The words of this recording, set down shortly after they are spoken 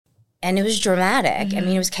And it was dramatic. I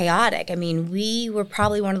mean, it was chaotic. I mean, we were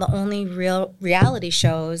probably one of the only real reality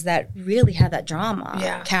shows that really had that drama.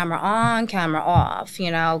 Yeah. Camera on, camera off, you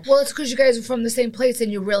know. Well, it's because you guys were from the same place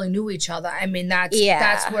and you really knew each other. I mean, that's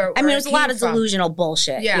where I mean, it was it a lot came of from. delusional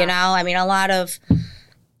bullshit, you know? I mean, a lot of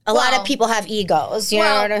people have egos, you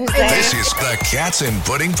know what I'm saying? This is the Cats and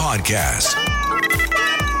Pudding Podcast.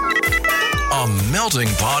 A melting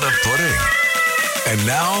pot of pudding. And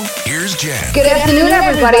now, here's Jen. Good afternoon,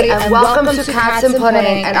 everybody, and welcome to Cats and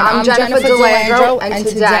Pudding. And I'm Jennifer DeLandro, and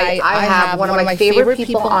today I have one of my favorite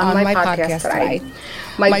people on my podcast today.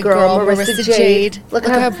 My girl, Marissa Jade. Look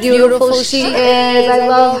how beautiful she is. I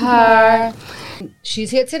love her. She's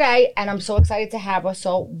here today, and I'm so excited to have her.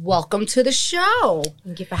 So welcome to the show.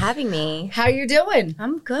 Thank you for having me. How you doing?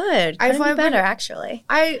 I'm good. Couldn't be better, actually.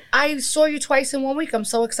 I saw you twice in 1 week. I'm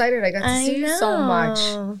so excited. I got to see you so much.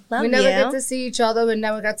 Love we never you. get to see each other, and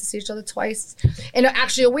now we got to see each other twice in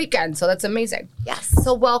actually a weekend. So that's amazing. Yes.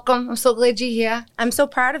 So welcome. I'm so glad you're here. I'm so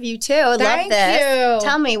proud of you too. I love this. Thank you.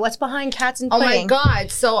 Tell me, what's behind Cats and Oh Pudding? my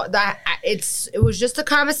God. So it was just a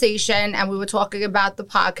conversation, and we were talking about the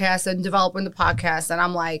podcast and developing the podcast, and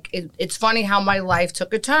I'm like, it's funny how my life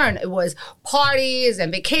took a turn. It was parties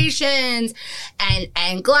and vacations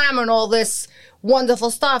and glamour and all this wonderful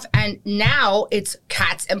stuff, and now it's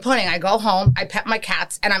cats and pudding. I go home, I pet my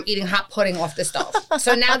cats, and I'm eating hot pudding off the stove.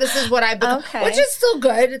 So now this is what I've become, which is still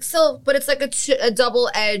good. But it's like a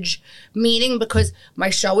double-edge meaning because my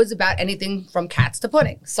show is about anything from cats to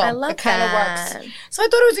pudding. So I love it kind of works. So I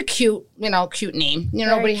thought it was a cute name. You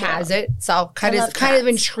know, nobody has it, so kind of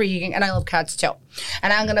intriguing, and I love cats too.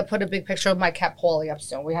 And I'm gonna put a big picture of my cat Paulie up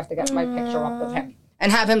soon. We have to get my picture up of him.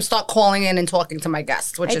 And have him start calling in and talking to my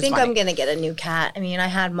guests, which is funny. I think I'm going to get a new cat. I mean, I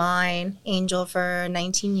had mine, Angel, for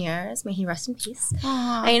 19 years. May he rest in peace. Aww.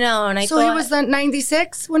 I know. And so he was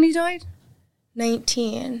 96 when he died?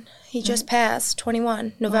 19. He just passed,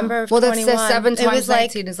 21, November of 21. Well, that's 7 times it was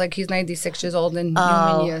 19 is like he's 96 years old in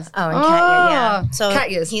human years. Oh, and cat years, yeah. So cat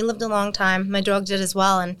years. He lived a long time. My dog did as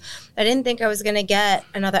well. And I didn't think I was going to get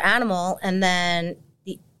another animal. And then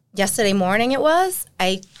yesterday morning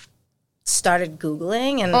I started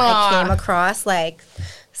Googling and I came across like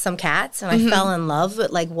some cats and I fell in love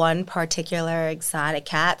with like one particular exotic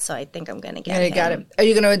cat. So I think I'm going to get him. Got it. Are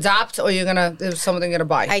you going to adopt or is someone going to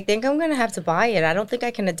buy? I think I'm going to have to buy it. I don't think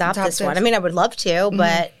I can adopt this one. I mean, I would love to,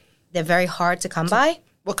 but they're very hard to come by.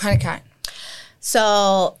 What kind of cat?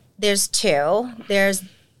 So there's two. There's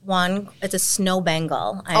one, it's a snow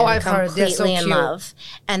Bengal. I've heard. They're so completely in cute. love.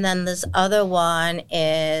 And then this other one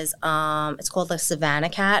is, it's called the Savannah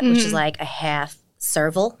cat, which is like a half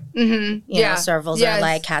serval. You know, servals are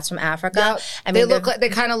like cats from Africa. Yep. I mean, they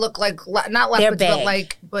kind of look like not leopards,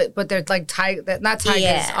 but they're like not tigers.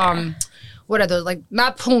 Yeah. What are those? Like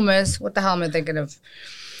not pumas. What the hell am I thinking of?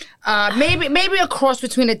 Maybe a cross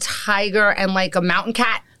between a tiger and like a mountain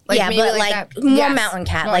cat. Like but like more mountain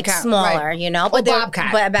cat, like smaller, right. you know. But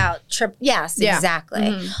bobcat. But about yes,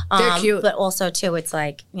 exactly. They're cute. But also too, it's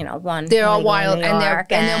like, you know, one. They're all wild, and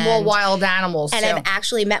they're more wild animals. And too. I've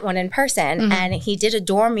actually met one in person, and he did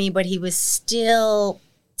adore me, but he was still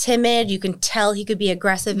timid. You can tell he could be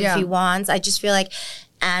aggressive if he wants. I just feel like,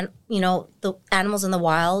 and you know, the animals in the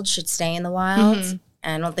wild should stay in the wild. And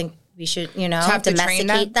I don't think we should, you know,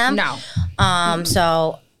 domesticate them. No.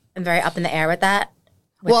 So I'm very up in the air with that.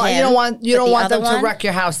 Well, him, you don't want them to wreck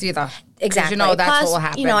your house either. Exactly. You know that's Plus, what will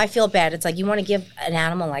happen. You know, I feel bad. It's like you want to give an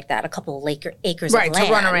animal like that a couple of acres of land. Right,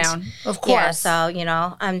 to run around. Of course. Yeah, so, you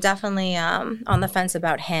know, I'm definitely on the fence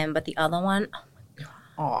about him. But the other one,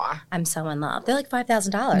 I'm so in love. They're like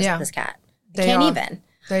 $5,000 for this cat. Can't even.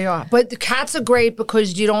 They are. But the cats are great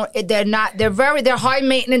because they're high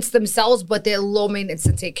maintenance themselves, but they're low maintenance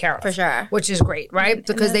to take care of. For sure. Which is great, right?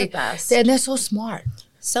 Because they're so smart.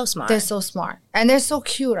 So smart. They're so smart. And they're so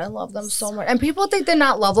cute. I love them so much. And people think they're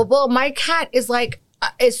not lovable. My cat is like,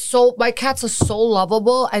 my cats are so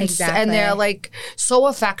lovable and they're like so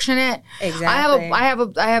affectionate. Exactly. I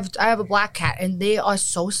have a black cat and they are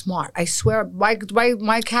so smart. I swear,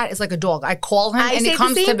 my cat is like a dog. I call him and he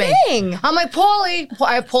comes to me. Thing. I'm like, Paulie.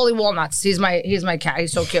 I have Paulie Walnuts. He's my cat.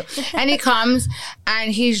 He's so cute. And he comes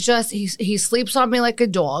and he sleeps on me like a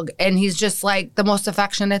dog and he's just like the most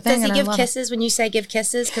affectionate thing. Does he give kisses when you say give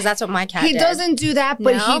kisses? Because that's what my cat did. He doesn't do that,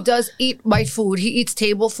 but he does eat my food. He eats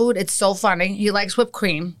table food. It's so funny. He likes whipped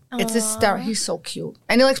cream. Aww. It's hysterical. He's so cute.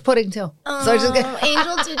 And he likes pudding too. So Angel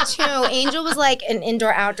did too. Angel was like an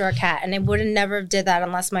indoor-outdoor cat, and I would have never did that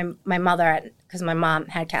unless my mother, because my mom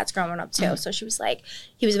had cats growing up too. So she was like,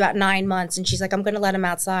 he was about 9 months, and she's like, I'm going to let him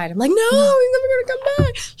outside. I'm like, no, he's never going to come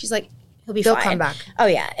back. She's like, They'll fine. come back. Oh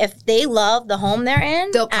yeah, if they love the home they're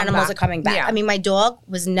in, animals are coming back. Yeah. I mean, my dog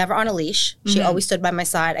was never on a leash. She always stood by my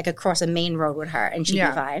side. I could cross a main road with her, and she'd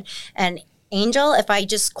be fine. And Angel, if I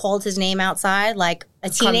just called his name outside like a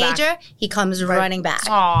teenager, he comes running back.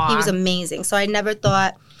 Aww. He was amazing. So I never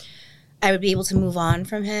thought I would be able to move on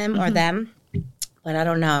from him or them. But I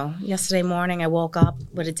don't know. Yesterday morning, I woke up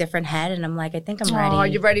with a different head, and I'm like, I think I'm ready. Oh,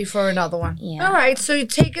 you're ready for another one. Yeah. All right. So you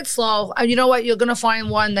take it slow. You know what? You're gonna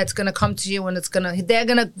find one that's gonna come to you, and they're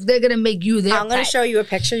gonna make you their I'm gonna pet. show you a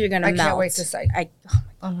picture. You're gonna melt. I can't wait to say.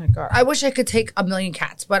 Oh my God. I wish I could take a million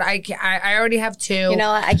cats, but I can't. I already have 2. You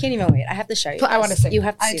know what? I can't even wait. I have to show you. I want to see. You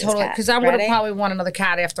have to see this cat. Because I would have probably want another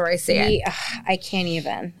cat after I see it. I can't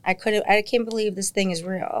even. I can't believe this thing is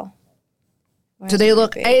real. Do they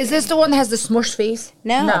look? Is this the one that has the smushed face?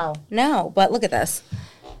 No. But look at this.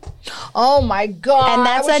 Oh my God! And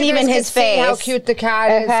that's not even his face. How cute the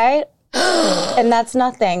cat is. Okay. And that's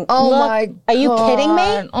nothing. Oh look, my God! Are you kidding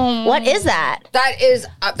me? What is that? That is.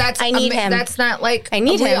 That's. I need him. That's not like. I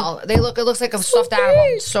need real. him. It looks like a stuffed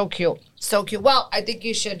animal. So cute. So cute. Well, I think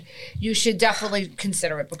you should definitely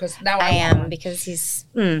consider it because now I am because he's.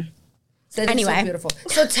 Anyway, so beautiful.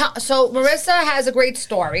 So Marissa has a great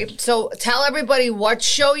story. So tell everybody what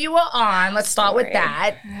show you were on. Let's start with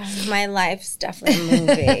that. My life's definitely a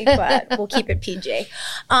movie, but we'll keep it PG.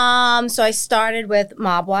 So I started with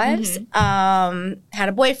Mob Wives. Had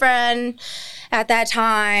a boyfriend at that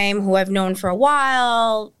time who I've known for a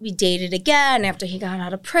while. We dated again after he got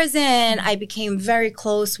out of prison. I became very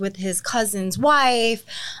close with his cousin's wife.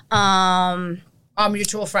 Our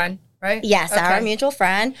mutual friend, right? Yes, our mutual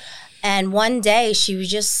friend. And one day she was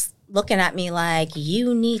just looking at me like,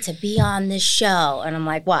 you need to be on this show. And I'm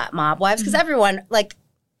like, what, Mob Wives? Because everyone, like,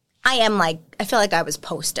 I feel like I was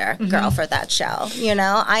poster girl for that show. You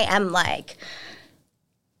know, I am like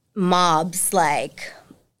Mob's, like,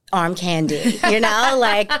 arm candy, you know?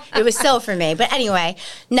 Like, it was so for me. But anyway,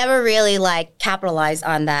 never really, like, capitalized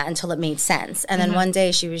on that until it made sense. And then one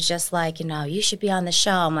day she was just like, you know, you should be on the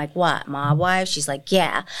show. I'm like, what, Mob Wife? She's like,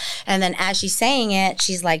 yeah. And then as she's saying it,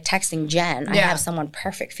 she's, like, texting Jen, I have someone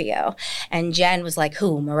perfect for you. And Jen was like,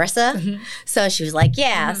 who, Marissa? So she was like,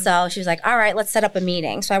 yeah. So she was like, all right, let's set up a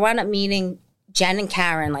meeting. So I wound up meeting Jen and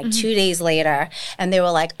Karen, like, 2 days later. And they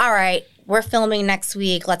were like, all right, we're filming next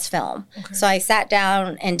week. Let's film. Okay. So I sat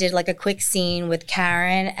down and did like a quick scene with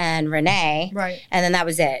Karen and Renee. Right. And then that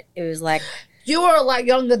was it. It was like. You were a lot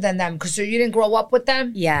younger than them because you didn't grow up with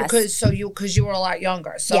them? Yes. Because you were a lot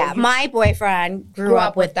younger. So yeah, my boyfriend grew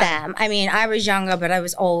up with them. I mean, I was younger, but I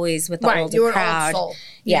was always with the older you were crowd. An old soul.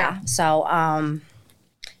 Yeah. So,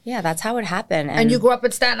 yeah, that's how it happened. And you grew up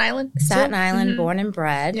in Staten Island? Staten Island, born and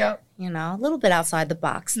bred. Yep. You know, a little bit outside the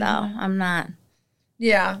box, though. I'm not.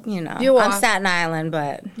 Yeah. You know, you are. I'm Staten Island,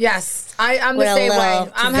 but. Yes. I'm the same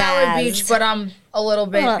way. I'm Howard Beach, but I'm a little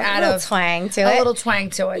bit twang to it. A little twang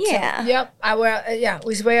to it. Yeah. Too. Yep.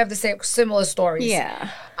 We have the same similar stories. Yeah.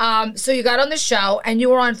 So you got on the show and you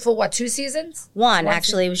were on for what, 2 seasons? One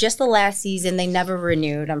actually. It was just the last season. They never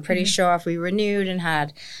renewed. I'm pretty sure if we renewed and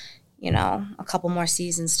had, you know, a couple more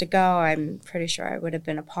seasons to go, I'm pretty sure I would have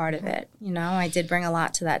been a part of it. You know, I did bring a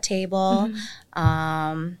lot to that table.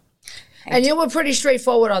 And you were pretty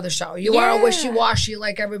straightforward on the show. You weren't wishy-washy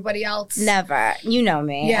like everybody else. Never. You know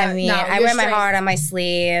me. Yeah, I mean, I wear my heart on my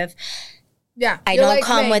sleeve. Yeah. I don't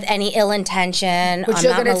come with any ill intention. But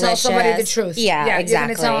you're going to tell somebody the truth. Yeah, exactly. You're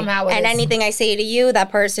going to tell them how it is. And anything I say to you,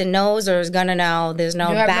 that person knows or is going to know. There's no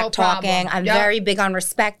back talking. I'm very big on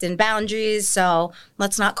respect and boundaries, so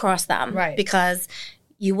let's not cross them. Right. Because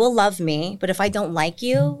you will love me, but if I don't like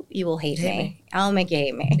you, you will hate me. I'll make you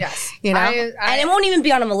hate me. Yes. You know? And it won't even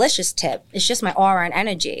be on a malicious tip. It's just my aura and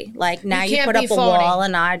energy. Like, now you put up a wall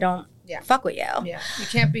and I don't fuck with you. Yeah. You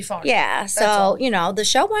can't be phony. Yeah. So, you know, the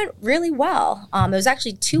show went really well. It was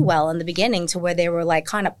actually too well in the beginning to where they were like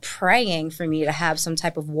kind of praying for me to have some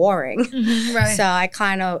type of warring. Right. So I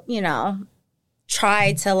kind of, you know,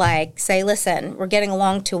 tried to like say, listen, we're getting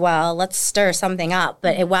along too well. Let's stir something up.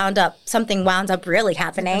 But something wound up really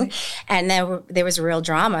happening. And then there was real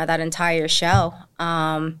drama that entire show.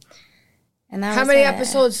 And that How many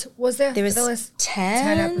episodes was there? There was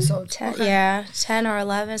 10. 10 episodes. 10, okay. Yeah, 10 or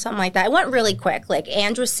 11, something like that. It went really quick. Like,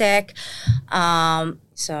 Andrew's sick.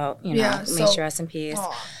 So, you know, make sure rest in peace.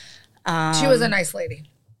 She was a nice lady.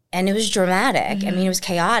 And it was dramatic. I mean, it was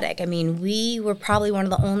chaotic. I mean, we were probably one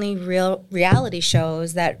of the only real reality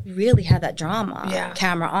shows that really had that drama. Yeah.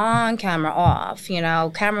 Camera on, camera off. You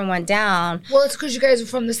know, camera went down. Well, it's because you guys were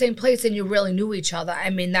from the same place and you really knew each other. I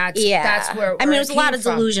mean, that's where I mean, it was a lot of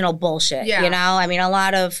delusional bullshit, you know? I mean, a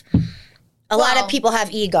lot of A lot of people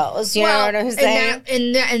have egos. You know what I'm saying?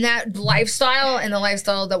 In that lifestyle, and the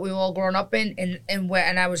lifestyle that we've all grown up in,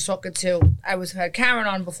 and I was talking to, had Karen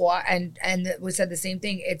on before, and we said the same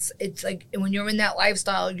thing. It's like when you're in that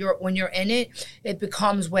lifestyle, when you're in it, it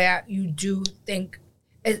becomes where you do think,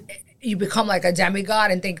 you become like a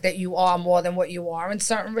demigod and think that you are more than what you are in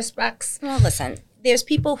certain respects. Well, listen. There's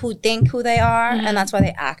people who think who they are, and that's why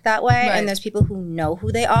they act that way. Right. And there's people who know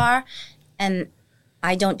who they are, and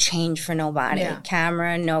I don't change for nobody. Yeah.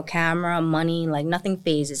 Camera, no camera, money, like nothing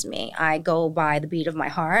phases me. I go by the beat of my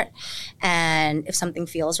heart, and if something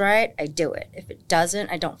feels right, I do it. If it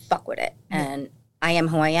doesn't, I don't fuck with it. And I am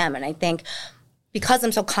who I am. And I think because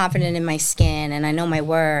I'm so confident in my skin and I know my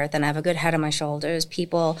worth and I have a good head on my shoulders,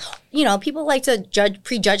 people like to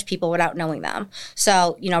prejudge people without knowing them.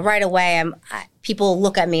 So, right away, people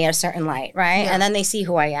look at me at a certain light, right? Yeah. And then they see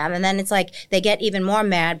who I am. And then it's like they get even more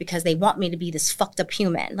mad because they want me to be this fucked up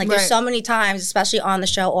human. Like there's so many times, especially on the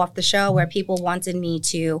show, off the show, where people wanted me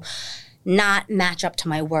to not match up to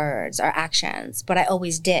my words or actions, but I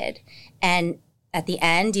always did. And at the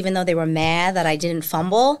end, even though they were mad that I didn't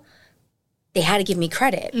fumble, they had to give me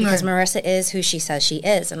credit because Marissa is who she says she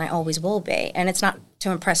is, and I always will be. And it's not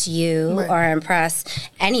to impress you or impress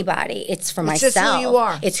anybody. It's for myself. It's just who you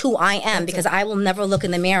are. It's who I am, because I will never look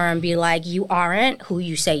in the mirror and be like, you aren't who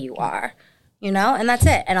you say you are, And that's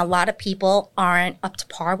it. And a lot of people aren't up to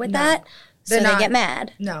par with that, so they get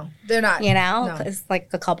mad. No, they're not. No. It's like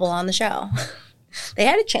a couple on the show. They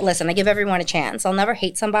had a chance. Listen, I give everyone a chance. I'll never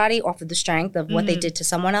hate somebody off of the strength of what they did to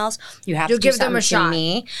someone else. You have to give them a shot. To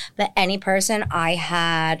me. But any person I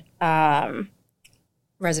had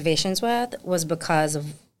reservations with was because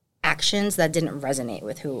of actions that didn't resonate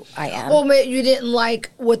with who I am. Well, you didn't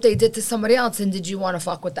like what they did to somebody else, and did you want to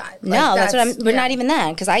fuck with that? No, that's what I'm. But not even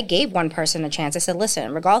then, because I gave one person a chance. I said,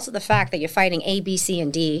 listen, regardless of the fact that you're fighting A, B, C,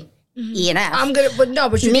 and D. E and F.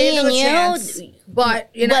 But you gave them a chance. But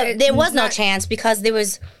there was no chance because there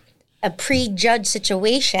was a prejudged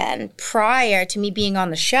situation prior to me being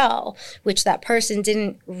on the show, which that person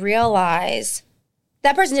didn't realize.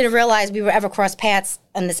 That person didn't realize we were ever cross paths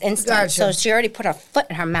in this instant. Gotcha. So she already put her foot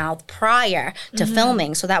in her mouth prior to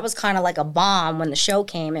filming. So that was kind of like a bomb when the show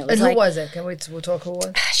came. It was and who was it? We'll talk who it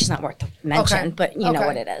was? She's not worth the mention, but you know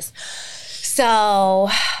what it is. So...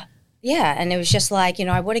 yeah, and it was just like,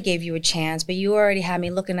 I would have gave you a chance, but you already had me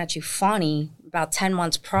looking at you funny about 10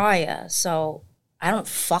 months prior. So I don't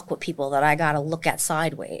fuck with people that I got to look at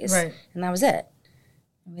sideways. Right. And that was it.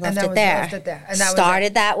 We left it there. And that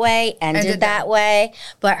started that way, ended that way.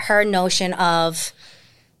 But her notion of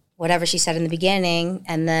whatever she said in the beginning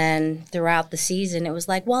and then throughout the season, it was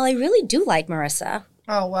like, well, I really do like Marissa.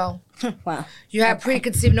 Oh, well. Well, you had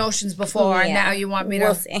preconceived notions before, and now you want me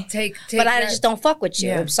to take but I just don't fuck with you.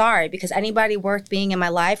 Yeah. I'm sorry, because anybody worth being in my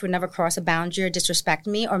life would never cross a boundary or disrespect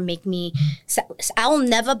me or make me... I will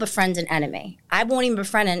never befriend an enemy. I won't even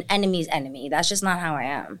befriend an enemy's enemy. That's just not how I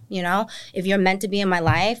am, If you're meant to be in my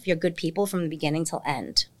life, you're good people from the beginning till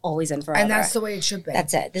end. Always and forever. And that's the way it should be.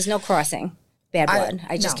 That's it. There's no crossing bad blood.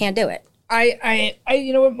 I just can't do it. I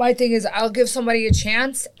what my thing is, I'll give somebody a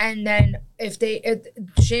chance, and then if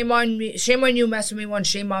shame on me, shame on you, mess with me once,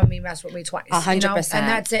 shame on me, mess with me twice. 100%. And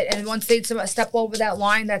that's it. And once they step over that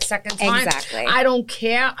line, that second time, I don't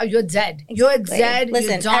care. You're dead. You're dead.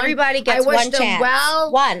 Listen, you're done. Everybody gets one chance.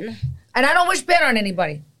 One. And I don't wish bad on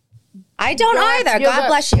anybody. I don't either. God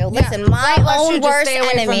bless you. Listen, my own worst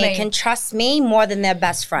enemy can trust me more than their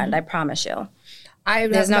best friend. I promise you.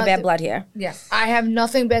 There's no bad blood here. Yeah, I have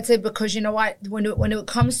nothing bad to say, because you know what? When it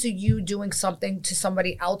comes to you doing something to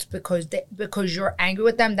somebody else because you're angry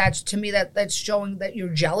with them, that's to me that's showing that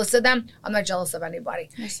you're jealous of them. I'm not jealous of anybody.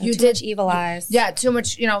 You did much evil eyes. Yeah, too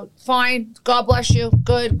much. Fine. God bless you.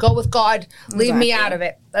 Good. Go with God. Leave me out of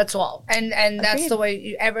it. That's all. And that's the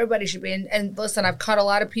way everybody should be. And listen, I've cut a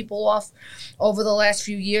lot of people off over the last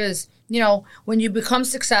few years. When you become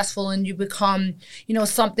successful and you become,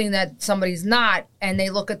 something that somebody's not, and they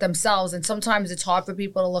look at themselves, and sometimes it's hard for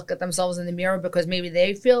people to look at themselves in the mirror because maybe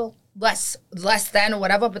they feel less than or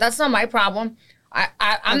whatever, but that's not my problem.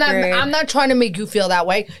 I'm not trying to make you feel that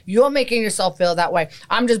way. You're making yourself feel that way.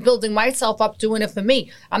 I'm just building myself up, doing it for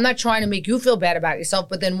me. I'm not trying to make you feel bad about yourself,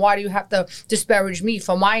 but then why do you have to disparage me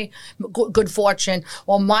for my good fortune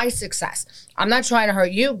or my success? I'm not trying to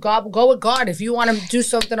hurt you. Go with God. If you want to do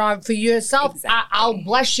something for yourself, I'll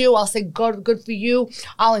bless you. I'll say, God, good for you.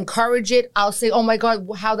 I'll encourage it. I'll say, oh my God,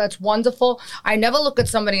 how that's wonderful. I never look at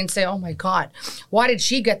somebody and say, oh my God, why did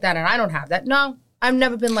she get that and I don't have that? No. I've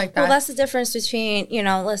never been like that. Well, that's the difference between,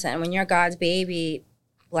 listen, when you're God's baby,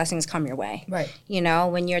 blessings come your way. Right.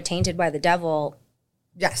 When you're tainted by the devil,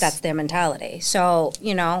 Yes. That's their mentality. So,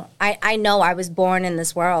 you know I was born in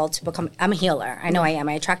this world to become, I'm a healer. I know I am.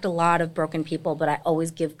 I attract a lot of broken people, but I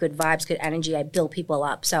always give good vibes, good energy. I build people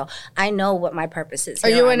up. So I know what my purpose is. Are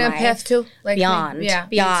you an empath too? Like beyond. Me? Yeah.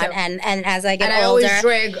 Beyond. And as I get older. I always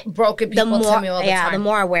drag broken people to me all the time. The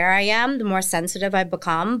more aware I am, the more sensitive I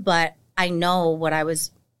become. But I know what I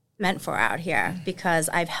was meant for out here because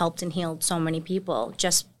I've helped and healed so many people.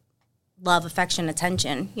 Just love, affection,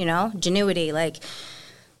 attention, genuity, like.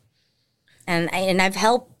 And I've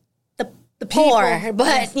helped the poor, people.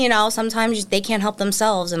 But, sometimes they can't help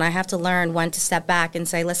themselves, and I have to learn when to step back and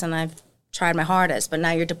say, listen, I've tried my hardest, but now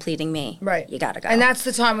you're depleting me. Right. You got to go. And that's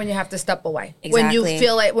the time when you have to step away. Exactly. When you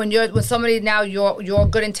feel like, when somebody now, your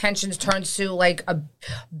good intentions turns to like a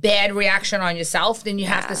bad reaction on yourself, then you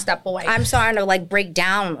have to step away. I'm starting to like break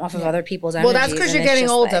down off of other people's energy. Well, that's because you're getting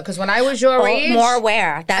older. Because when I was your age. More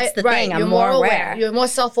aware. That's the thing. I'm more aware. You're more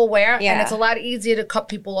self-aware. Yeah. And it's a lot easier to cut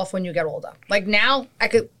people off when you get older. Like now, I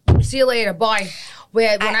could see you later. Bye.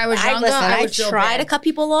 When I was younger, I try to cut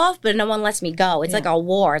people off, but no one lets me go. It's like a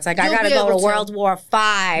war. It's like I got to go to World War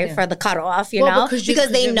V for the cutoff, because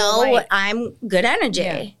they know I'm good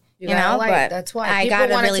energy. Yeah. But that's why I got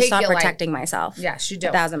to really start protecting myself. Yes, you do.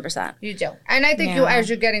 1,000%. You do. And I think as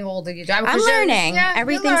you're getting older, you do. I'm learning.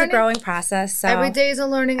 Everything's a growing process. So every day is a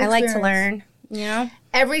learning experience. I like to learn,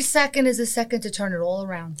 Every second is a second to turn it all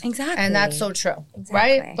around. Exactly. And that's so true.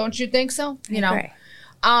 Exactly. Right? Don't you think so?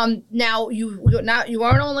 Now you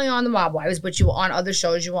weren't only on the Mob Wives, but you were on other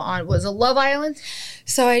shows. You were on, was it Love Island?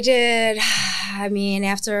 So I did. I mean,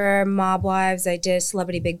 after Mob Wives, I did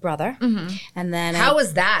Celebrity Big Brother, and then how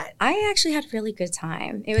was that? I actually had a really good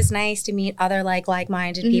time. It was nice to meet other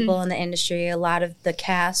like-minded people in the industry. A lot of the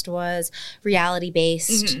cast was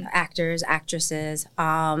reality-based actors, actresses.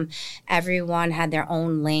 Everyone had their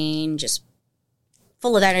own lane, just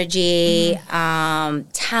full of energy,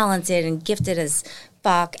 talented and gifted as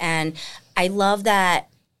fuck. And I love that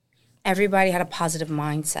everybody had a positive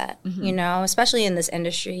mindset, especially in this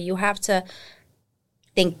industry. You have to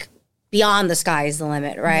think beyond the sky is the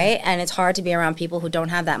limit, right? And it's hard to be around people who don't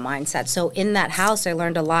have that mindset. So in that house, I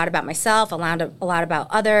learned a lot about myself, I learned a lot about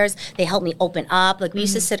others. They helped me open up. Like we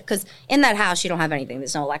used to sit, because in that house, you don't have anything.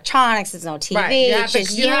 There's no electronics, there's no TV. Right. It's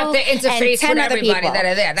just you have to interface with everybody that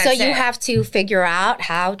are there. That's you have to figure out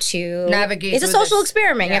how to navigate. It's a social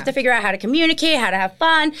experiment. You have to figure out how to communicate, how to have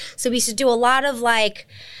fun. So we used to do a lot of like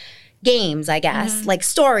games, I guess, like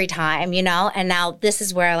story time, and now this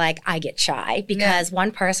is where like I get shy because one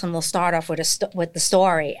person will start off with the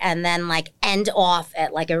story and then like end off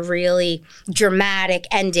at like a really dramatic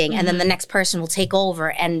ending, and then the next person will take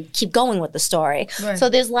over and keep going with the story. Right. So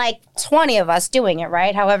there's like 20 of us doing it,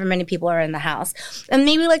 right? However many people are in the house. And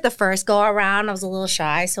maybe like the first go around, I was a little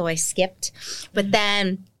shy, so I skipped. But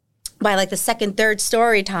then by like the second, third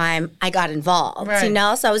story time, I got involved,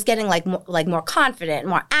 So I was getting like more confident,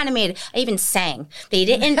 more animated. I even sang. They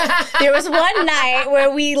didn't. There was one night where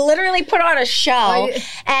we literally put on a show,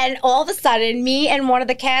 and all of a sudden, me and one of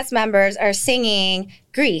the cast members are singing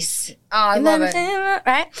Grease. Oh, I love it.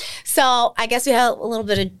 Right? So I guess we had a little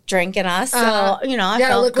bit of drink in us. So, I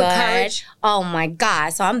felt good. Courage. Oh my God.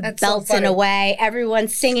 So I'm belting away.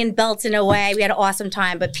 Everyone's singing, belting away. We had an awesome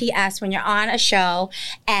time. But P.S., when you're on a show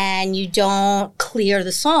and you don't clear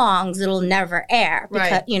the songs, it'll never air.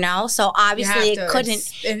 Because, so obviously it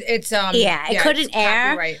couldn't. It couldn't air.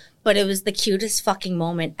 Copyright. But it was the cutest fucking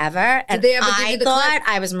moment ever. And I thought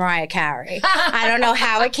I was Mariah Carey. I don't know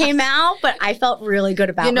how it came out, but I felt really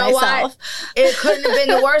good about myself. What? It couldn't have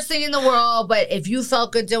been the worst thing in the world, but if you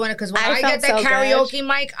felt good doing it, because when I get that karaoke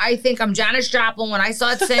mic, I think I'm Janis Joplin when I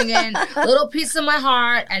start singing, little piece of my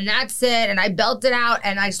heart, and that's it. And I belt it out,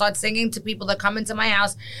 and I start singing to people that come into my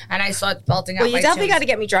house, and I start belting out. Well, you definitely got to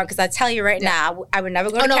get me drunk, because I tell you right now, I would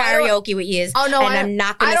never go to karaoke with you. Oh, no, and I'm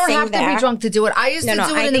not going to sing there. I don't have to be drunk to do it. I used to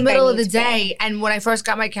do it in the middle of the day, and when I first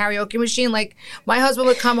got my karaoke machine, like my husband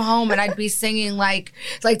would come home and I'd be singing like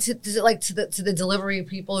to the delivery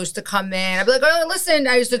people who used to come in. I'd be like, oh, listen,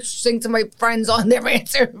 I used to sing to my friends on their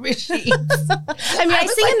answer machines. I mean, I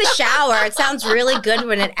sing in the shower. It sounds really good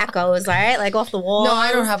when it echoes, right? Like off the wall. No,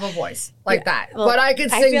 I don't have a voice like that, well, but I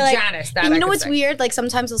could sing Janis. And you know what's weird? Like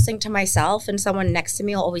sometimes I'll sing to myself, and someone next to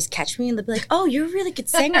me will always catch me, and they'll be like, "Oh, you're a really good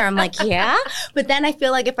singer." I'm like, "Yeah," but then I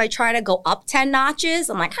feel like if I try to go up 10 notches,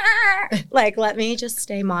 I'm like, like let me just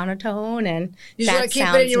stay monotone, and you just keep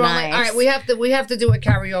it in your own. All right, we have to do a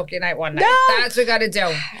karaoke night one night. No! That's what we got to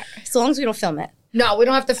do. As long as we don't film it. No, we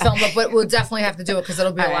don't have to film it, but we'll definitely have to do it because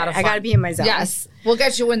it'll be a lot of fun. I got to be in my zone. Yes, we'll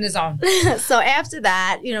get you in the zone. So after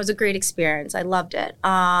that, it was a great experience. I loved it.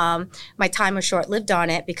 My time was short-lived on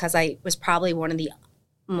it because I was probably one of the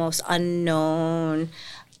most unknown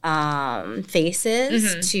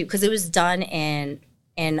faces to, because it was done in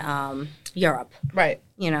Europe. Right.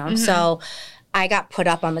 You know, so I got put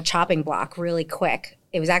up on the chopping block really quick.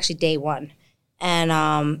 It was actually day one.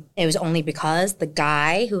 And it was only because the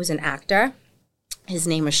guy who was an actor, his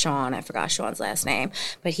name was Sean. I forgot Sean's last name.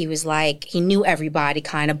 But he was like, he knew everybody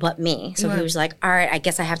kind of but me. So he was like, all right, I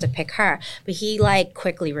guess I have to pick her. But he like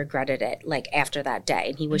quickly regretted it like after that day.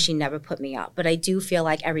 And he wished he never put me up. But I do feel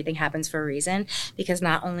like everything happens for a reason, because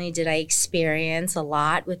not only did I experience a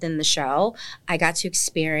lot within the show, I got to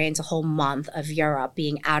experience a whole month of Europe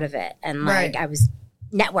being out of it. And like I was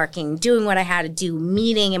networking, doing what I had to do,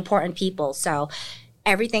 meeting important people. So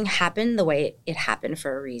everything happened the way it happened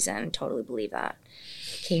for a reason. Totally believe that.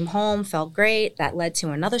 Came home, felt great. That led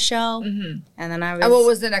to another show. And then I was... And what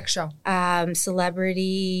was the next show?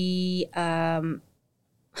 Celebrity... X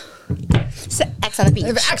on the Beach.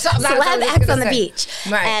 Celeb X on the Beach.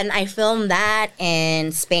 Right. And I filmed that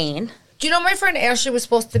in Spain. Do you know my friend Ashley was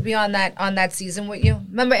supposed to be on that season with you?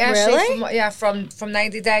 Remember Ashley? Really? From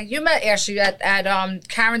 90 Day. You met Ashley at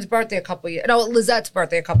Karen's birthday Lizette's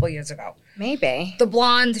birthday a couple years ago. Maybe. The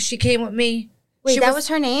blonde, she came with me. Wait, that was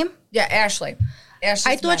her name? Yeah, Ashley.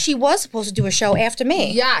 I thought she was supposed to do a show after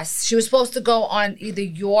me. Yes, she was supposed to go on either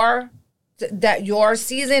your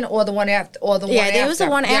season or the one after, Yeah, there was the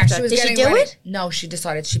one after. Did she do it? No, she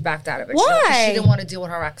decided she backed out of it. Why? She didn't want to deal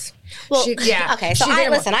with her ex. Well, okay, so I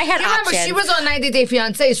had options. Remember, she was on 90 Day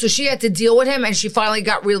Fiancé, so she had to deal with him, and she finally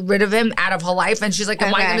got rid of him out of her life, and she's like,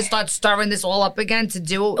 am I going to start stirring this all up again to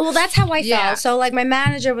do it? Well, that's how I felt. So, like, my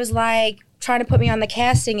manager was like, trying to put me on the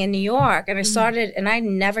casting in New York, and I started, and I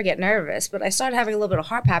never get nervous, but I started having a little bit of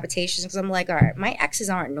heart palpitations because I'm like, all right, my exes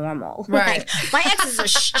aren't normal. Right. Like, my exes are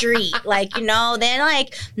street. Like, you know, they're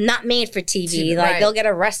like not made for TV. Like, they'll get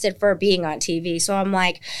arrested for being on TV. So I'm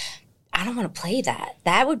like, I don't want to play that.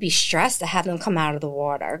 That would be stress to have them come out of the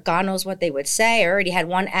water. God knows what they would say. I already had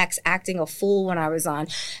one ex acting a fool when I was on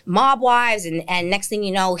Mob Wives, and next thing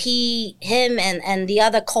you know, him and the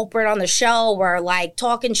other culprit on the show were like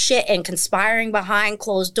talking shit and conspiring behind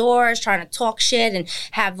closed doors, trying to talk shit and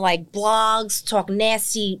have like blogs, talk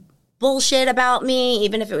nasty bullshit about me,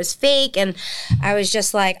 even if it was fake. And I was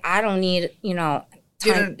just like, I don't need,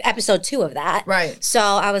 episode 2 of that. Right. So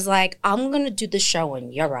I was like, I'm going to do the show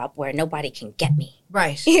in Europe where nobody can get me.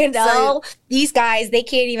 Right. You know, these guys, they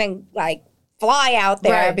can't even like fly out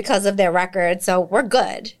there because of their record. So we're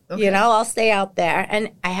good. Okay. You know, I'll stay out there. And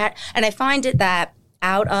I find it that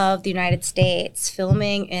out of the United States,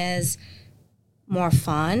 filming is more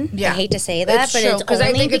fun. Yeah. I hate to say that, but it's only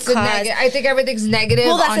I think because I think everything's negative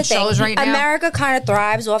on shows right now. America kind of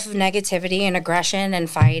thrives off of negativity and aggression and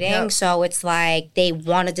fighting. Yep. So it's like they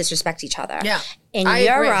want to disrespect each other. Yeah. In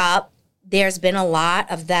Europe, there's been a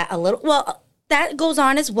lot of that. That goes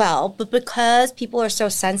on as well, but because people are so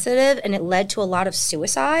sensitive and it led to a lot of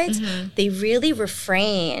suicides, they really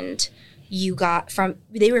refrained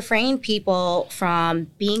people from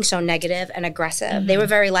being so negative and aggressive. They were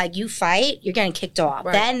very like, you fight, you're getting kicked off.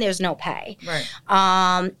 Right. Then there's no pay. Right.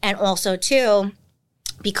 And also too,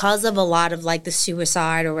 because of a lot of like the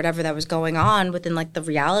suicide or whatever that was going on within like the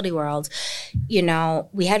reality world, you know,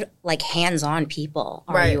 we had like hands-on people.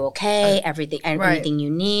 Are you okay? Everything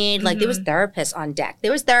you need. Like there was therapists on deck.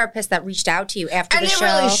 There was therapists that reached out to you after the show.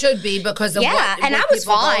 And they really should be because of what and I was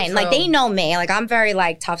fine. Like they know me. Like I'm very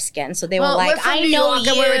like tough skinned. So they were like, I know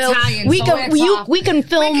you. We're Italian, we can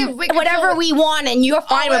film whatever we want and you're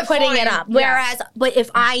fine with putting it up. Whereas, but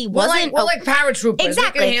if I wasn't, we're like paratroopers.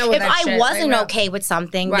 Exactly. If I wasn't okay with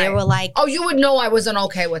something, they were like, oh, you would know I wasn't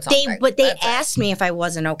okay with something. They asked me if I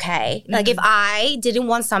wasn't okay. Like if I didn't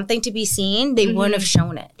want something to be seen, they wouldn't have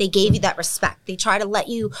shown it. They gave you that respect. They try to let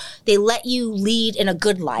you lead in a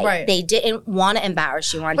good light. Right. They didn't want to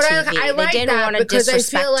embarrass you on TV. I like they didn't want to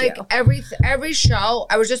disrespect you. Because I feel like every show,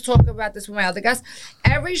 I was just talking about this with my other guests,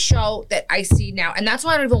 every show that I see now, and that's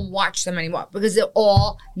why I don't even watch them anymore, because they're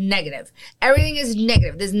all negative. Everything is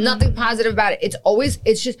negative. There's nothing positive about it.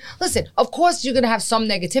 It's just, listen, of course you're going to have some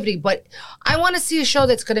negativity, but I want to see a show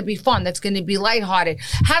that's going to be fun, that's going to be lighthearted,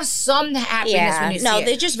 have some happiness when you see it. No,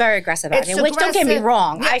 they're just very aggressive about it, which don't get me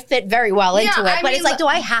wrong, I fit very well into it, but it's like, do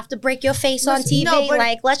I have to break your face on TV? No,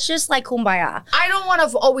 like, let's just like kumbaya. I don't want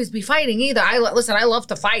to always be fighting either. I love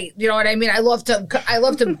to fight. You know what I mean? I love to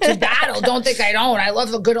battle. Don't think I don't. I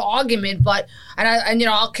love a good argument, but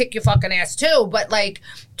I'll kick your fucking ass too. But like,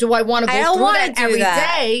 do I want to go through that every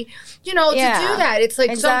day? to do that. It's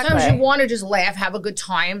like sometimes you want to just laugh, have a good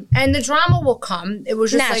time, and the drama will come. It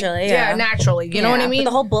was just naturally, naturally. You know what I mean? But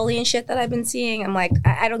the whole bullying shit that I've been seeing, I'm like,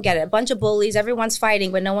 I don't get it. A bunch of bullies, everyone's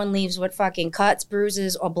fighting, but no one leaves with fucking cuts,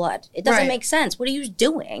 bruises, or blood. It doesn't make sense. What are you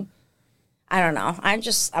doing? I don't know.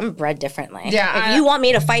 I'm bred differently. Yeah. If you want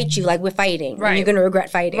me to fight you, like we're fighting, you're going to regret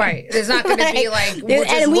fighting. Right. There's not going to be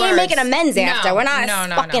and we ain't making amends after. We're not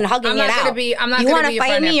fucking hugging it out. I'm not you want to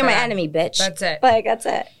fight me, you're my enemy, bitch. That's it. Like, that's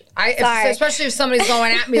it. Especially if somebody's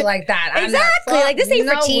going at me like that. Exactly. Like, this ain't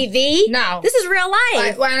for TV. No. This is real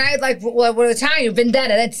life. When I we're telling you, vendetta,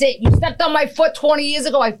 that's it. You stepped on my foot 20 years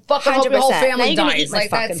ago, I fucking hope your whole family dies.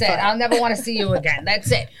 Like, that's it. I'll never want to see you again.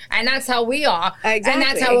 That's it. And that's how we are. Exactly. And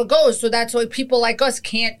that's how it goes. So that's why people like us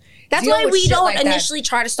can't. That's why we don't initially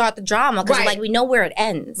try to start the drama, because like we know where it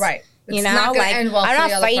ends. Right. It's not like end well I'm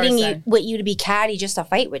not fighting with you to be catty just to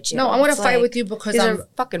fight with you. No, I want to fight with you because there's a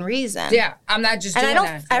fucking reason. Yeah, I'm not just. And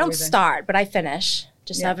I don't start, but I finish.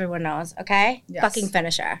 Just so everyone knows, okay? Yes. Fucking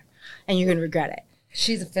finisher, and you're gonna regret it.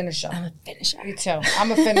 She's a finisher. I'm a finisher. Me too.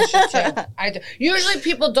 I'm a finisher too. I do. Usually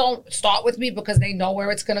people don't start with me because they know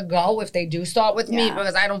where it's gonna go. If they do start with me,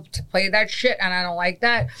 because I don't play that shit and I don't like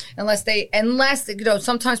that unless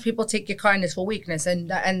sometimes people take your kindness for weakness,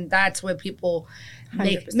 and that's where people.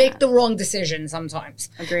 Make the wrong decision sometimes.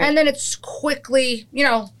 Agreed. And then it's quickly,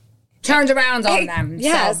 turns around on them.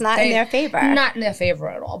 Yeah, so it's not in their favor. Not in their favor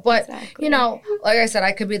at all. But, like I said,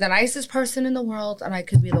 I could be the nicest person in the world and I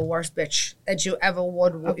could be the worst bitch that you ever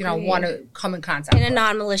would, want to come in contact with. In a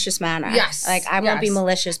non-malicious manner. Yes. Like, I won't be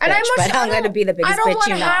malicious, bitch, but I'm going to be the biggest bitch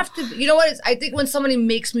you know. Have to. You know what? I think when somebody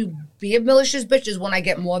makes me be a malicious bitch is when I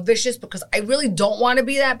get more vicious, because I really don't want to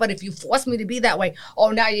be that. But if you force me to be that way,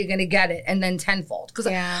 now you're going to get it. And then tenfold. Because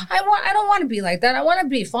I don't want to be like that. I want to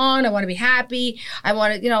be fun. I want to be happy. I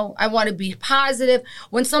want to, I want to be positive.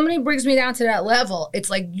 When somebody brings me down to that level, it's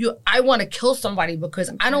like I want to kill somebody because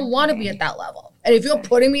I don't want to be at that level. And if you're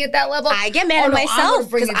putting me at that level, I get mad at myself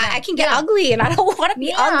because I can get ugly and I don't want to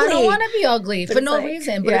be ugly. I don't want to be ugly for no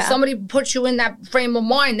reason. But if somebody puts you in that frame of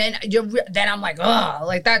mind, then I'm like, oh,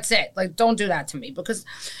 like that's it. Like, don't do that to me because,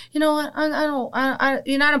 you know what?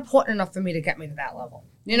 You're not important enough for me to get me to that level.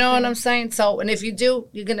 You know what I'm saying? So, and if you do,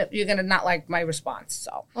 you're gonna not like my response.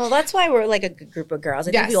 So, well, that's why we're like a good group of girls.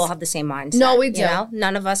 I think we all have the same mindset. No, we do.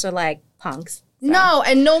 None of us are like punks. So. No,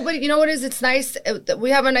 and nobody. You know what it is? It's nice. We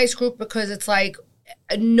have a nice group because it's like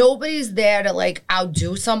nobody's there to like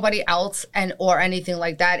outdo somebody else or anything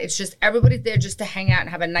like that. It's just everybody's there just to hang out and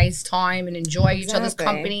have a nice time and enjoy each other's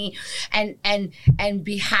company and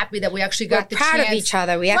be happy that we actually got the chance. We're proud of each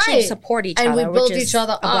other. We actually support each other, and we build each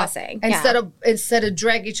other up. Blessing. Instead of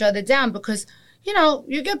drag each other down, because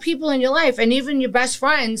you get people in your life and even your best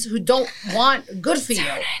friends who don't want good for you.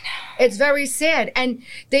 It's very sad, and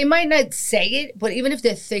they might not say it, but even if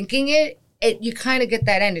they're thinking it, you kind of get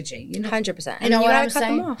that energy, 100%. You know what I'm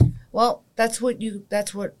saying? Well, that's what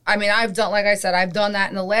I mean, I've done, like I said, I've done that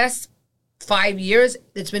in the last 5 years.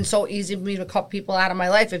 It's been so easy for me to cut people out of my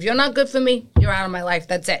life. If you're not good for me, you're out of my life.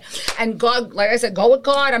 That's it. And God, like I said, go with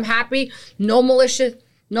God. I'm happy. No malicious,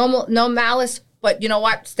 no malice. But you know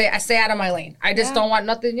what? Stay out of my lane. I just don't want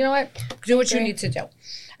nothing. You know what? Do what you need to do.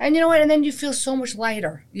 And you know what? And then you feel so much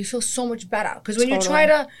lighter. You feel so much better. Because when you try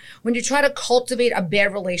to cultivate a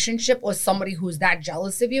bad relationship or somebody who's that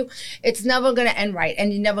jealous of you, it's never going to end right,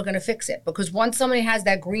 and you're never going to fix it. Because once somebody has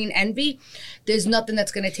that green envy, there's nothing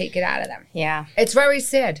that's going to take it out of them. Yeah, it's very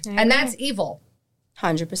sad, and that's evil.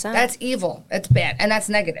 100%. That's evil. It's bad, and that's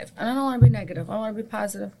negative. And I don't want to be negative. I want to be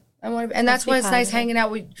positive. And that's why it's nice hanging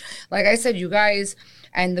out with, like I said, you guys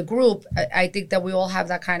and the group. I think that we all have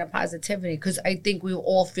that kind of positivity because I think we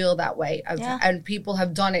all feel that way. And people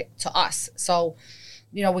have done it to us. So,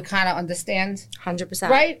 we kind of understand. 100%.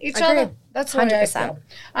 Right? Each other. That's what 100%.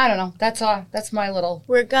 I don't know. That's my little.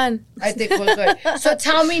 We're good. I think we're good. So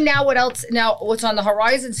tell me now what's on the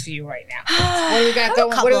horizons for you right now? What do we got going?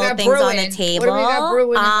 What do we got things brewing? On the table. What do we got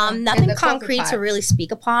brewing? Nothing concrete to really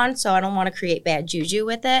speak upon, so I don't want to create bad juju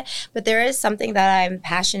with it. But there is something that I'm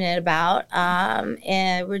passionate about.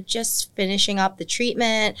 And we're just finishing up the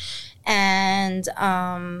treatment, and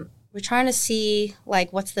we're trying to see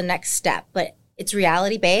like what's the next step. But it's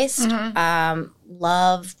reality based. Mm-hmm.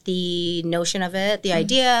 Love the notion of it, the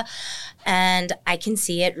idea, and I can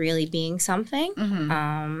see it really being something.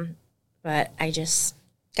 Mm-hmm. But I just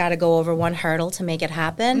got to go over one hurdle to make it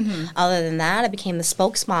happen. Mm-hmm. Other than that, I became the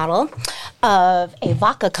spokesmodel of a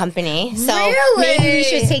vodka company. So maybe we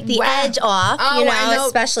should take the edge off,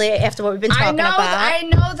 especially after what we've been talking about. I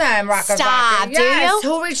know them, Rocka. Stop, Vodka. Yes. Do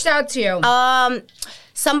you? Who reached out to you?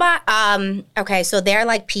 Somebody, okay, so their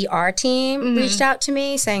like PR team reached out to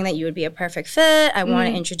me saying that you would be a perfect fit. I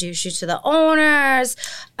want to introduce you to the owners.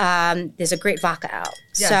 There's a great vodka out.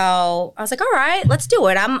 Yes. So I was like, all right, let's do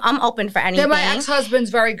it. I'm open for anything. They're my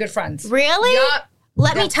ex-husband's very good friends. Really? Yeah.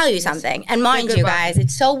 Let me tell you something. And mind you guys,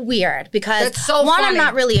 it's so weird because I'm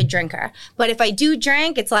not really a drinker. But if I do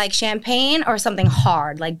drink, it's like champagne or something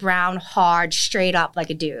hard, like brown, hard, straight up like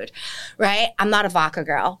a dude, right? I'm not a vodka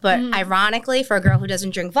girl. But ironically, for a girl who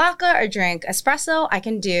doesn't drink vodka or drink espresso, I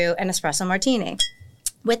can do an espresso martini.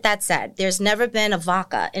 With that said, there's never been a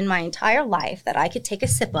vodka in my entire life that I could take a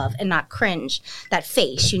sip of and not cringe. That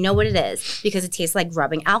face, you know what it is, because it tastes like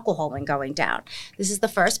rubbing alcohol when going down. This is the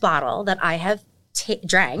first bottle that I have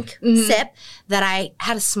drank, sip, that I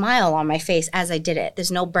had a smile on my face as I did it.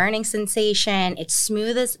 There's no burning sensation. It's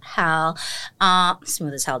smooth as hell.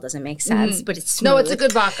 Smooth as hell doesn't make sense, but it's smooth. No, it's a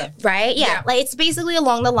good vodka. Right? Yeah. Like it's basically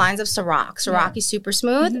along the lines of Ciroc. Ciroc is super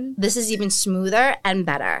smooth. This is even smoother and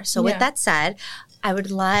better. So with that said, I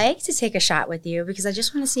would like to take a shot with you because I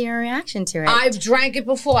just want to see your reaction to it. I've drank it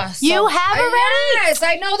before. So you have already? Yes,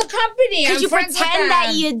 I know the company. Could you pretend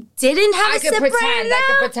that you didn't have a sip right now? I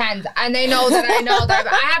could pretend. And they know that I know that.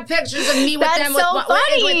 I have pictures of me with them. That's so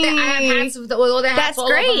funny. I have hats with all their hats.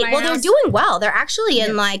 That's great. Well, they're doing well. They're actually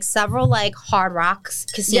in like several like Hard Rock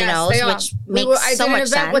casinos, which makes so much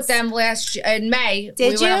sense. I did an event with them in May.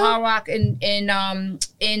 Did you? We went to Hard Rock in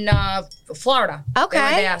Florida. Okay. They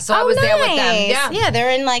were there. So I was there with them. Yeah,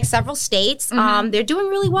 they're in like several states. They're doing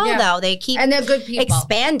really well though. They keep and they're good people.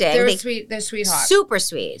 Expanding. They're sweet. They're sweethearts.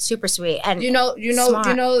 Super sweet. And you know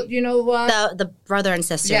the brother and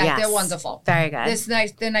sister. Yeah, yes. they're wonderful. Very good.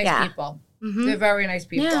 They're nice people. They're very nice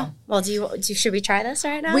people. Yeah. Well, should we try this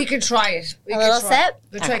right now? We could try it. A little sip.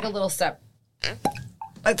 Let's take a little sip.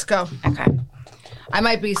 Let's go. Okay. I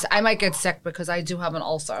might get sick because I do have an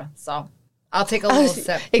ulcer, so I'll take a little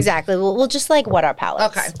sip. Exactly. We'll just like wet our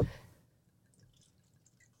palates.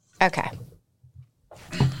 Okay.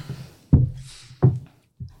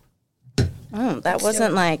 That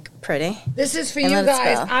wasn't like pretty. This is for you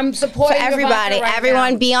guys. I'm supporting for everybody.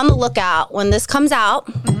 Everyone, be on the lookout when this comes out.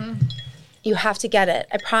 You have to get it.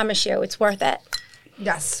 I promise you, it's worth it.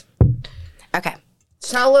 Yes. Okay.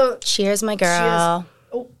 Salute. Cheers, my girl. Cheers.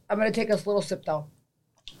 Oh, I'm gonna take a little sip though.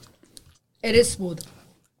 It is smooth.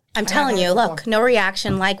 I'm telling you, look, no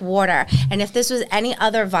reaction like water. And if this was any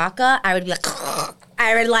other vodka, I would be like,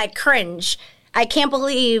 I would like cringe. I can't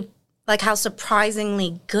believe like how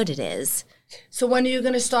surprisingly good it is. So when are you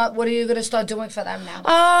going to start, what are you going to start doing for them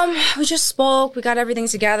now? We just spoke. We got everything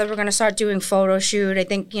together. We're going to start doing photo shoot. I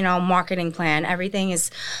think, marketing plan. Everything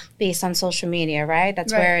is based on social media, right?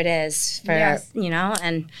 That's where it is for,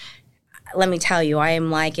 and let me tell you, I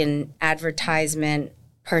am like an advertisement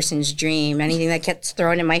person's dream. Anything that gets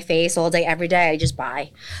thrown in my face all day, every day, I just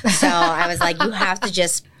buy. So I was like, you have to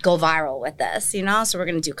just go viral with this, So we're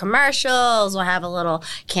going to do commercials. We'll have a little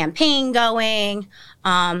campaign going.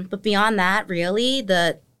 But beyond that, really,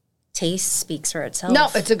 the taste speaks for itself. No,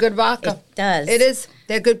 it's a good vodka. It does. It is.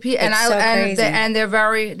 They're good people, Crazy. and they're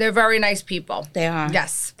very nice people. They are.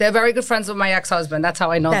 Yes, they're very good friends with my ex-husband. That's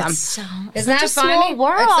how I know them. Isn't that funny? Small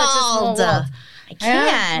world. It's such a small world. I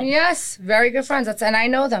can't. Yes, very good friends. And I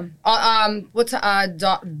know them. What's not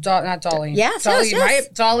Darlene? Yes, Darlene, yes.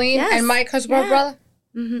 right? Darlene and Mike, her brother.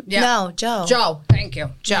 Mm-hmm. Yeah. No, Joe. Joe, thank you,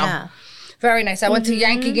 Joe. Yeah. Very nice. I went to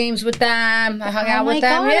Yankee games with them. I hung out with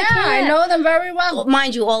them. God, I know them very well.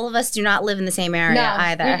 Mind you, all of us do not live in the same area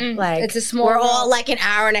either. Mm-mm. Like it's a small we're world. all like an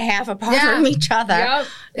hour and a half apart from each other. Yep.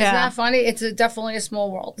 Isn't that funny? It's definitely a small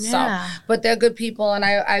world. Yeah. So, but they're good people, and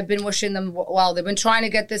I've been wishing them well. They've been trying to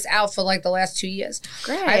get this out for like the last 2 years.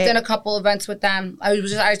 Great. I've done a couple events with them. I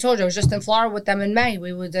told you I was just in Florida with them in May.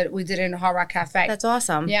 We did it in Hard Rock Cafe. That's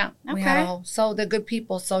awesome. Yeah. Okay. We had so they're good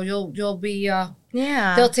people. So you'll be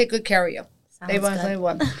yeah. They'll take good care of you. They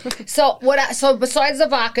will. So So besides the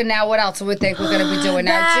vodka, now what else do we think we're going to be doing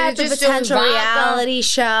now? That, the potential reality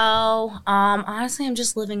show. Honestly, I'm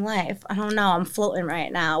just living life. I don't know. I'm floating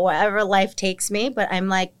right now, wherever life takes me. But I'm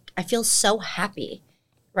like, I feel so happy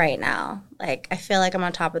right now. Like I feel like I'm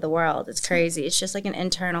on top of the world. It's crazy. It's just like an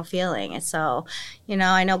internal feeling. And so,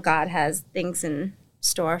 I know God has things in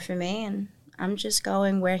store for me, and I'm just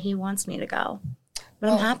going where He wants me to go. But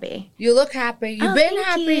I'm happy. You look happy. You've been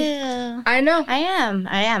happy. You. I know. I am.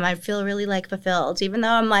 I feel really like fulfilled. Even though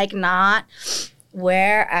I'm like not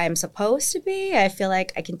where I'm supposed to be, I feel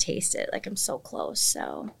like I can taste it. Like I'm so close.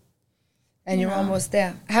 So. And you're almost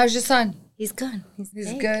there. How's your son? He's good. He's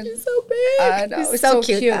good. He's so big. I know. He's so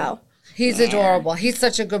cute though. He's adorable. He's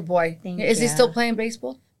such a good boy. Is he still playing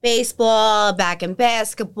baseball? Baseball, back in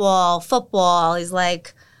basketball, football. He's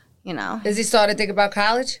like, you know. Is he starting to think about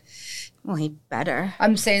college? Well, he better.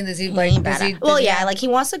 I'm saying, does he he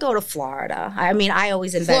wants to go to Florida. I mean, I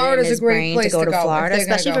always embedded in his brain to go to Florida,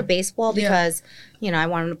 especially for baseball because, you know, I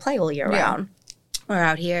want him to play all year round. Or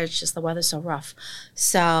out here, it's just the weather's so rough.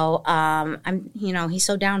 So, he's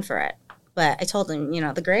so down for it. But I told him, you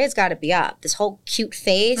know, the grade's got to be up. This whole cute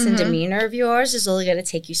face and demeanor of yours is only going to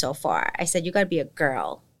take you so far. I said, you got to be a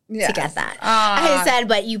girl to get that. I said,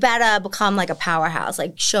 but you better become like a powerhouse.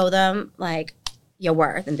 Like, show them, like, your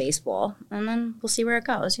worth in baseball, and then we'll see where it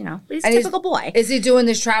goes, you know. But he's a typical boy. Is he doing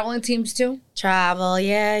his traveling teams too? Travel,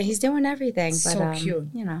 yeah. He's doing everything. But, so cute.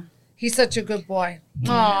 You know. He's such a good boy.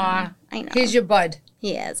 Yeah, Aw. I know. He's your bud.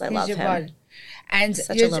 He is. I love him. Bud. And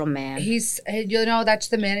such a little man. He's, you know, that's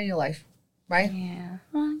the man in your life, right? Yeah.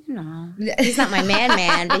 Well, you know. He's not my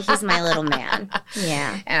man, but he's my little man.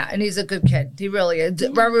 Yeah. Yeah, and he's a good kid. He really is.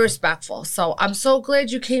 Very respectful. So I'm so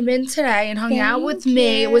glad you came in today and hung out with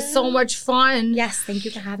me. It was so much fun. Yes, thank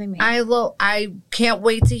you for having me. I can't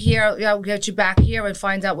wait to hear, you know, get you back here and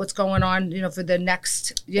find out what's going on, you know, for the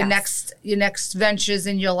your next ventures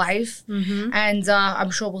in your life. And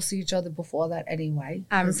I'm sure we'll see each other before that anyway.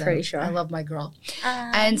 I'm pretty sure. I love my girl.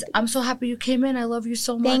 And I'm so happy you came in. I love you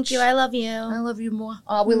so much. Thank you. I love you. I love you more.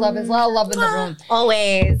 Oh, we love as well. Love in the room.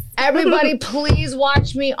 Always. Everybody, please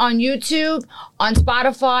watch me on YouTube, on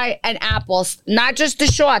Spotify, and Apple. Not just the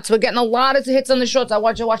shorts. We're getting a lot of hits on the shorts. I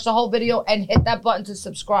want you to watch the whole video and hit that button to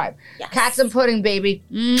subscribe. Yes. Cats and pudding, baby.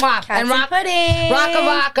 Mwah. Cats and pudding.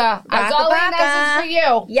 Rocka. As always, this is for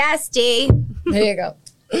you. Yes, G. There you go.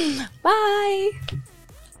 Bye.